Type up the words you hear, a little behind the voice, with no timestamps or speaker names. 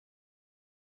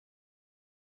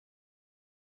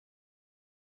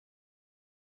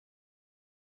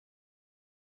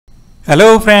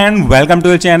Hello friend, welcome to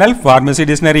the channel Pharmacy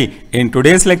Dictionary. In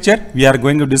today's lecture, we are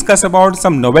going to discuss about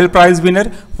some Nobel Prize winner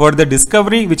for the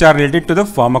discovery which are related to the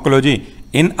pharmacology.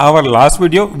 In our last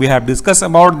video, we have discussed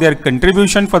about their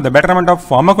contribution for the betterment of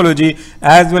pharmacology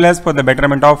as well as for the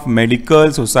betterment of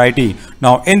medical society.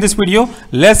 Now in this video,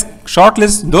 let's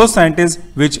shortlist those scientists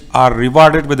which are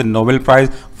rewarded with the Nobel Prize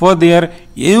for their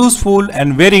useful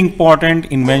and very important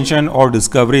invention or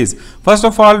discoveries. First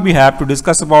of all, we have to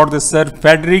discuss about the Sir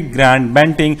Frederick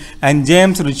Banting and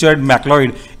James Richard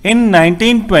Macleod. In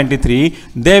 1923,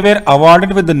 they were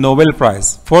awarded with the Nobel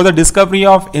Prize for the discovery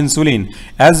of insulin.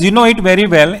 As you know it very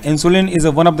well, insulin is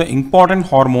one of the important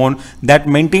hormone that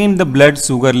maintain the blood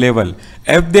sugar level.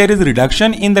 If there is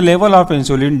reduction in the level of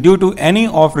insulin due to any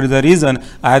of the reason,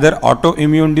 either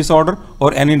autoimmune disorder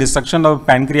or any destruction of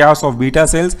pancreas of beta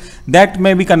cells, that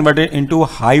may be converted into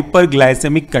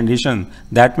hyperglycemic condition.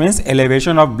 That means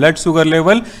elevation of blood sugar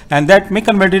level, and that may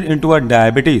convert it into a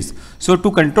diabetes. So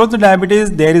to control the diabetes,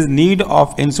 there is need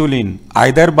of insulin,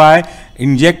 either by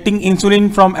injecting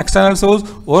insulin from external source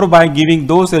or by giving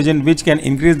those agents which can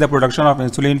increase the production of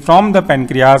insulin from the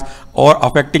pancreas or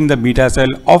affecting the beta cell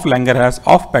of Langerhans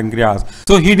of pancreas.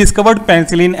 So he discovered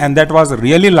penicillin, and that was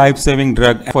really life-saving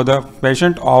drug for the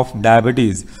patient of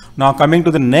diabetes. Now coming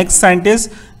to the next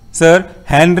scientist, Sir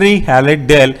Henry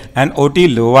Hallet and Otto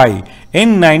Loewi.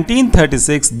 In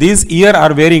 1936, these years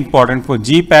are very important for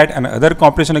GPAT and other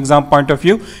competition exam point of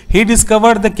view. He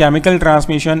discovered the chemical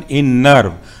transmission in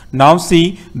nerve. Now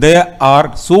see, there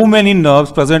are so many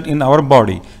nerves present in our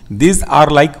body. These are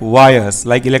like wires,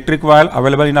 like electric wire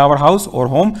available in our house or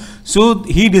home. So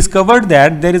he discovered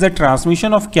that there is a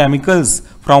transmission of chemicals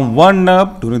from one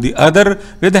nerve to the other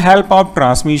with the help of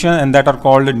transmission, and that are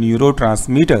called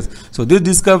neurotransmitters. So this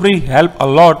discovery helped a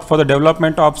lot for the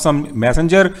development of some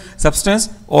messenger substance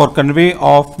or convey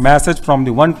of message from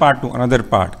the one part to another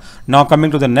part. Now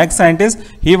coming to the next scientist,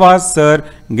 he was Sir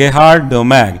Gerhard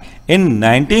Domagk. In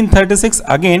 1936,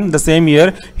 again the same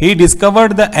year, he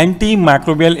discovered the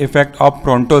antimicrobial effect of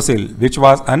prontosil, which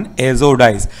was an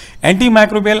azodise.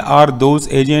 Antimicrobial are those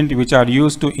agents which are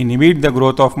used to inhibit the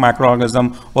growth of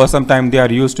microorganism, or sometimes they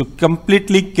are used to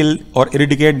completely kill or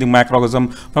eradicate the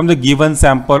microorganism from the given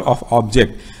sample of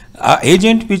object.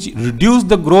 Agent which reduce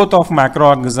the growth of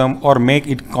microorganism or make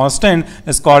it constant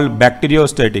is called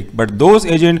bacteriostatic, but those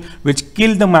agents which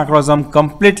kill the microorganism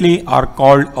completely are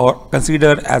called or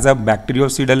considered as a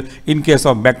bactericidal in case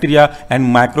of bacteria and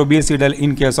microbicidal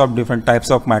in case of different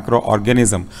types of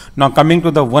microorganism. Now coming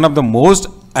to the one of the most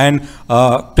and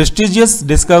prestigious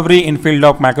discovery in field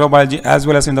of microbiology as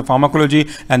well as in the pharmacology,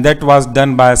 and that was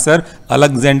done by Sir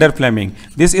Alexander Fleming.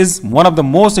 This is one of the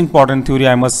most important theory,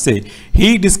 I must say.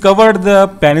 He discovered the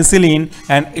penicillin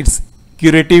and its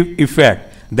curative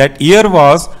effect. That year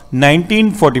was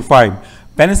 1945.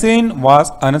 Penicillin was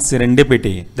a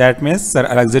serendipity. That means Sir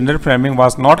Alexander Fleming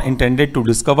was not intended to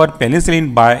discover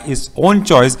penicillin by his own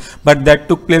choice, but that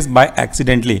took place by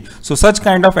accidentally. So such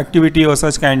kind of activity or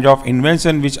such kind of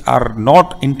invention which are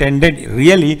not intended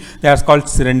really, that's called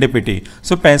serendipity.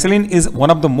 So penicillin is one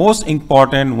of the most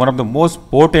important, one of the most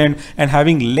potent, and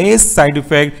having less side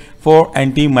effect for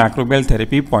antimicrobial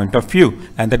therapy point of view.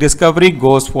 And the discovery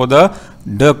goes for the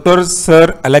Dr.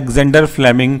 Sir Alexander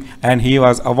Fleming, and he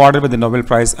was awarded with the Nobel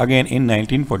Prize again in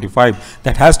 1945.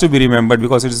 That has to be remembered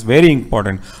because it is very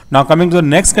important. Now coming to the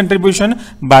next contribution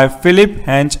by Phillip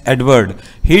Hench Edward.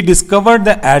 He discovered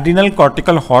the adrenal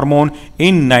cortical hormone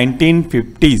in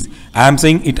 1950s. I am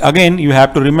saying it again, you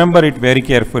have to remember it very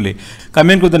carefully.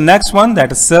 Coming to the next one,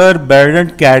 that is Sir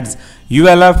Bernard Katz,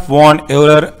 ULF von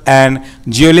Euler and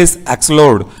Julius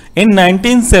Axelrod. In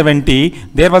 1970,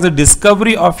 there was a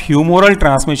discovery of humoral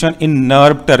transmission in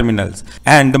nerve terminals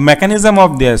and the mechanism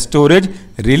of their storage,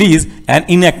 release and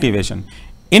inactivation.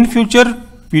 In future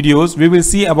videos, we will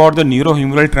see about the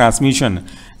neurohumoral transmission.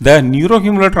 The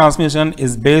neurohumoral transmission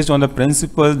is based on the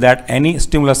principle that any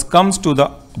stimulus comes to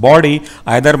the body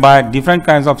either by different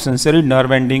kinds of sensory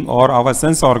nerve ending or our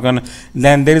sense organ,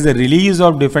 then there is a release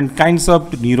of different kinds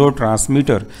of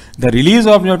neurotransmitter. The release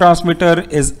of neurotransmitter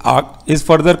is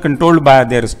further controlled by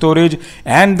their storage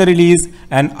and the release,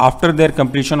 and after their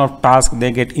completion of task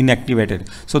they get inactivated.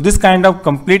 So this kind of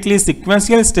completely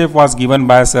sequential step was given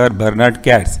by Sir Bernard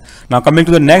Katz. Now coming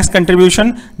to the next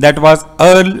contribution, that was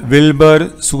Earl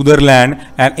Wilbur Sutherland,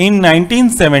 and in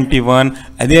 1971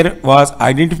 there was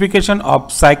identification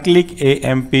of cyclic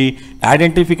AMP,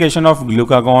 identification of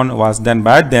glucagon was done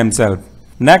by themselves.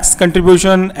 Next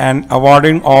contribution and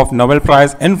awarding of Nobel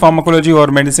Prize in Pharmacology or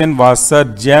Medicine was Sir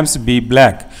James B.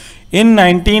 Black. In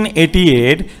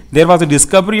 1988, there was a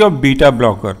discovery of beta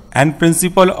blocker and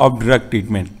principle of drug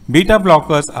treatment. Beta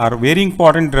blockers are very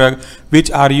important drugs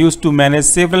which are used to manage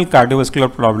several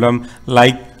cardiovascular problems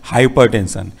like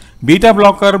hypertension. Beta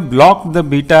blocker block the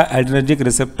beta adrenergic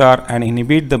receptor and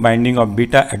inhibit the binding of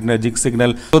beta adrenergic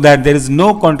signal so that there is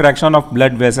no contraction of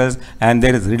blood vessels and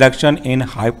there is reduction in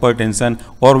hypertension,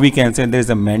 or we can say there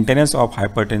is a maintenance of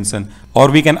hypertension,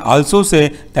 or we can also say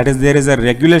that is there is a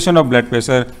regulation of blood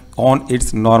pressure on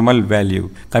its normal value.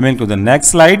 Coming to the next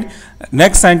slide,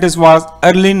 next scientist was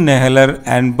Erling Nehler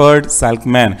and Bert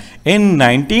Salkman. In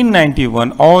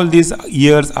 1991, all these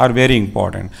years are very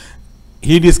important.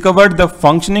 He discovered the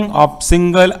functioning of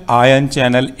single ion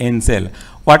channel in cell.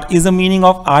 What is the meaning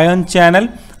of ion channel?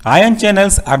 Ion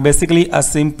channels are basically a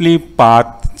simply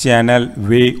path, channel,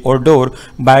 way or door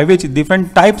by which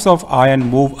different types of ion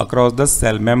move across the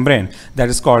cell membrane. That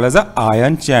is called as an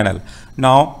ion channel.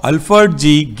 Now, Alfred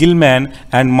G. Gilman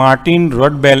and Martin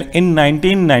Rodbell in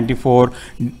 1994,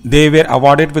 they were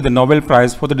awarded with the Nobel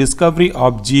Prize for the discovery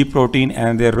of G protein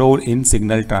and their role in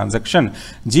signal transduction.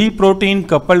 G protein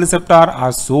coupled receptor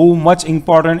are so much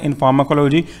important in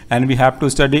pharmacology, and we have to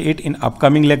study it in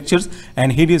upcoming lectures.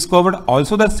 And he discovered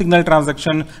also the signal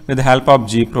transduction with the help of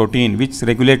G protein, which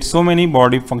regulates so many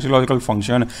body physiological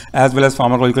function as well as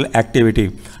pharmacological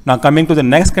activity. Now, coming to the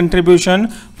next contribution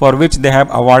for which they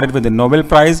have awarded with the Nobel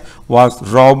Prize was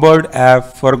Robert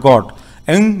F. Furgot.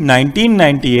 In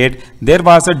 1998, there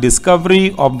was a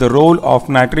discovery of the role of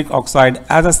nitric oxide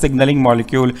as a signaling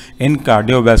molecule in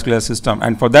cardiovascular system,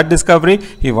 and for that discovery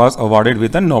he was awarded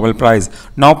with a Nobel Prize.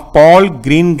 Now, Paul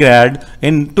Greengrad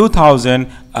in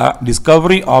 2000,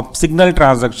 discovery of signal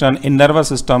transduction in nervous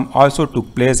system also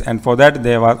took place, and for that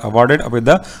they were awarded with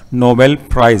the Nobel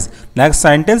Prize. Next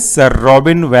scientist, Sir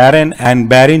Robin Warren and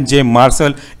Baron J.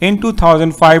 Marshall. In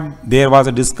 2005, there was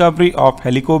a discovery of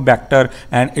Helicobacter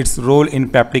and its role in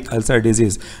peptic ulcer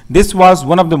disease. This was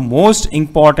one of the most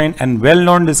important and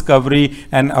well-known discovery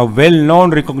and a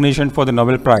well-known recognition for the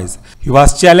Nobel Prize. He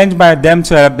was challenged by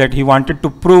themselves that he wanted to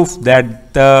prove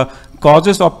that the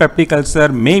causes of peptic ulcer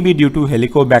may be due to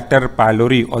Helicobacter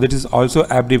pylori, or that is also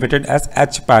abbreviated as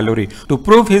H. pylori. To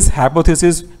prove his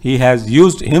hypothesis, he has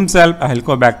used himself a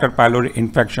Helicobacter pylori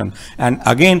infection, and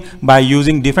again by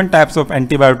using different types of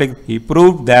antibiotics, he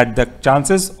proved that the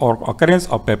chances or occurrence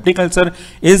of peptic ulcer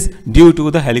is due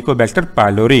to the Helicobacter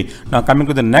pylori. Now, coming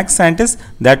to the next scientist,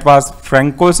 that was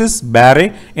Francois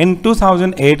Barré. In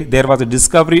 2008, there was a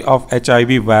discovery of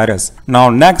HIV virus. Now,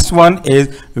 next one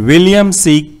is William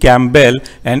C. Campbell,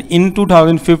 and in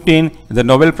 2015 the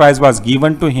Nobel Prize was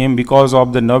given to him because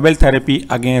of the novel therapy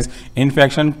against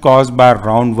infection caused by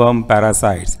roundworm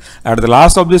parasites. At the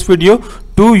last of this video,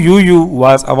 Tu Youyou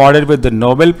was awarded with the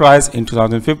Nobel Prize in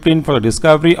 2015 for the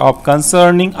discovery of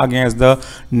concerning against the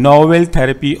novel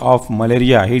therapy of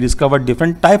malaria. He discovered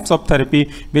different types of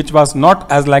therapy which was not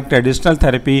as like traditional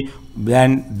therapy,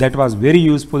 and that was very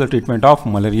useful for the treatment of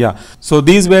malaria. So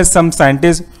these were some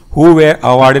scientists who were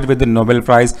awarded with the Nobel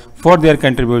Prize for their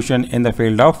contribution in the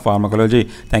field of pharmacology.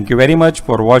 Thank you very much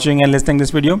for watching and listening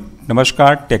this video.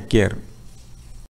 Namaskar, take care.